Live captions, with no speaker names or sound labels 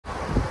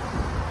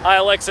Hi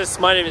Alexis,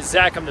 my name is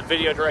Zach. I'm the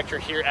video director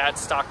here at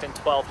Stockton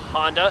 12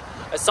 Honda.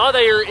 I saw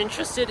that you're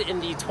interested in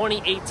the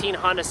 2018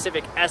 Honda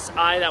Civic Si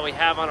that we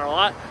have on our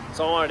lot,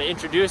 so I wanted to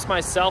introduce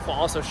myself while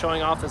also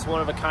showing off this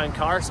one-of-a-kind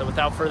car. So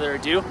without further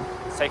ado,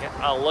 let's take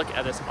a look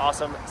at this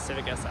awesome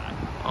Civic Si.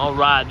 All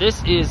right,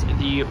 this is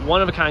the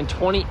one-of-a-kind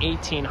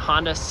 2018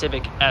 Honda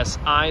Civic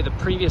Si. The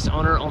previous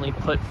owner only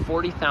put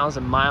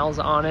 40,000 miles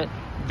on it.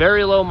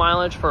 Very low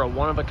mileage for a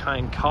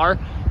one-of-a-kind car.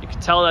 You can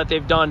tell that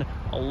they've done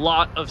a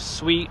lot of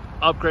sweet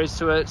upgrades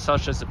to it,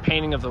 such as the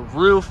painting of the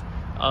roof,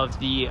 of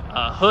the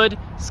hood.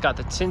 It's got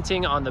the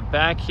tinting on the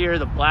back here,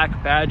 the black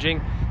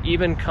badging.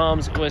 Even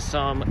comes with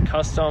some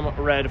custom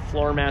red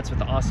floor mats with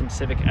the awesome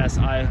Civic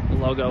Si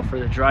logo for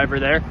the driver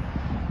there.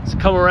 Let's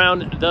come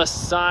around the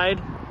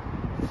side.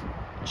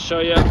 I'll show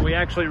you, we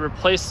actually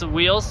replaced the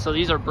wheels. So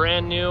these are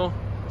brand new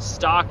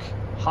stock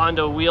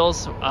Honda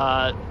wheels,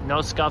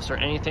 no scuffs or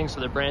anything. So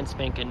they're brand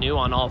spanking new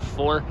on all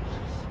four.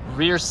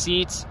 Rear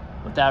seats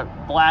with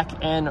that black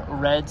and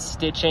red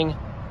stitching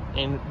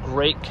in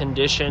great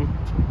condition.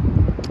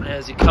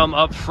 As you come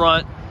up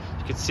front,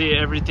 you can see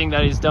everything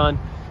that he's done.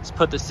 He's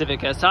put the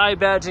Civic Si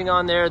badging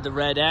on there, the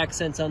red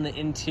accents on the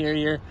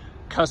interior,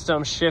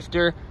 custom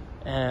shifter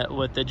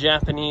with the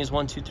Japanese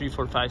 1, 2, 3,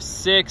 4, 5,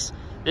 6.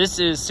 This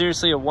is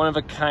seriously a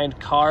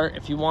one-of-a-kind car.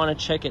 If you want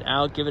to check it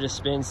out, give it a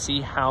spin,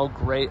 see how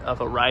great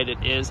of a ride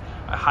it is.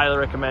 I highly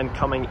recommend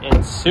coming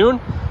in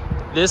soon.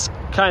 This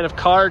kind of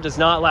car does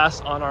not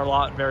last on our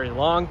lot very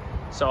long.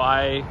 So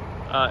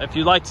if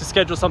you'd like to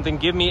schedule something,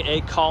 give me a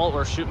call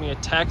or shoot me a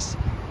text.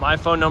 My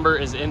phone number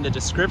is in the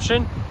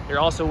description. You're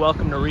also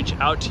welcome to reach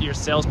out to your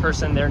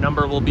salesperson. Their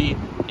number will be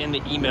in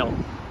the email.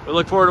 We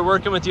look forward to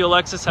working with you,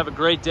 Alexis. Have a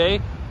great day.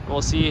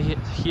 We'll see you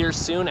here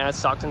soon at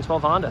Stockton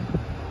 12 Honda.